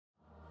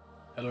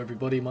Hello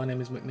everybody, my name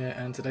is McNair,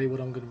 and today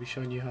what I'm going to be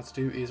showing you how to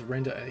do is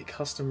render a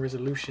custom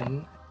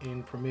resolution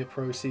in Premiere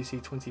Pro CC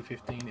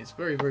 2015. It's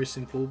very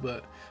simple,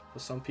 but for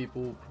some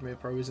people Premiere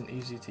Pro isn't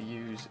easy to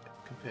use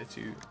compared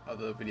to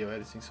other video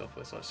editing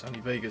software such as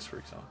Sony Vegas, for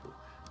example.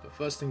 But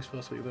first things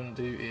first, what you're going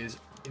to do is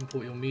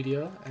import your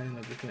media, and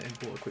I'm just going to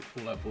import a quick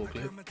Fallout 4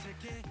 clip.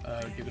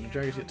 You're going to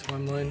drag it to your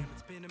timeline,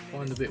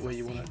 find the bit where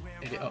you want to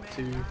edit up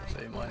to.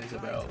 Say mine is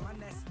about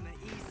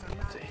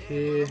to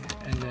here,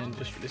 and then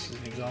just this is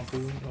an example,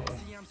 not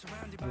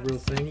a real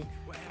thing.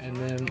 And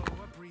then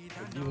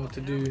what you want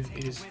to do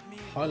is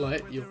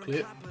highlight your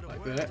clip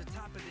like that,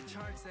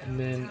 and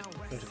then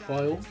go to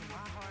File,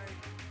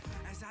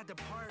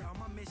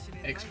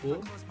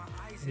 Export,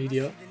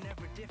 Media,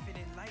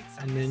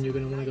 and then you're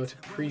going to want to go to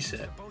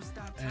Preset.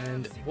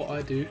 And what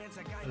I do,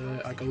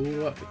 I go all the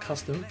way up to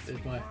Custom.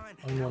 There's my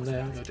own one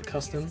there. I go to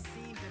Custom,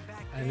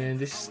 and then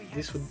this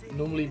would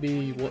normally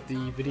be what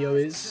the video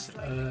is,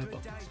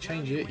 but to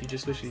change it you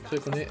just literally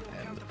click on it,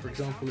 and for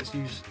example let's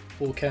use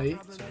 4K,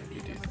 so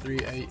you do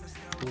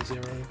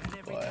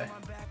 3840 by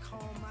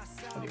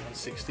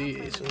 2160.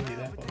 It's already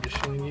that, but I'm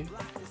just showing you.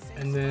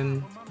 And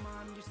then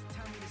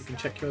you can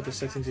check your other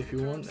settings if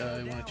you want.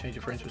 You want to change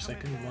your frames per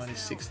second. Mine is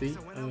 60.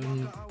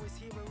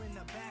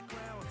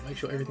 Make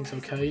sure everything's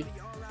okay.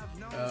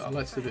 I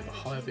like to do a bit of a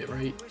higher bit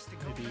rate,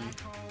 maybe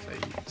say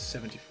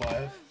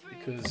 75,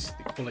 because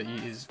the quality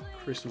is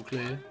crystal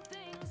clear.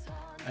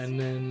 And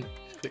then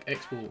click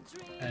export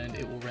and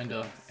it will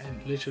render,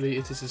 and literally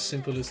it is as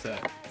simple as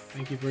that.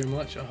 Thank you very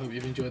much. I hope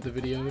you've enjoyed the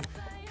video.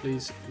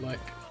 Please like,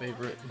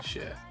 favorite and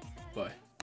share. Bye.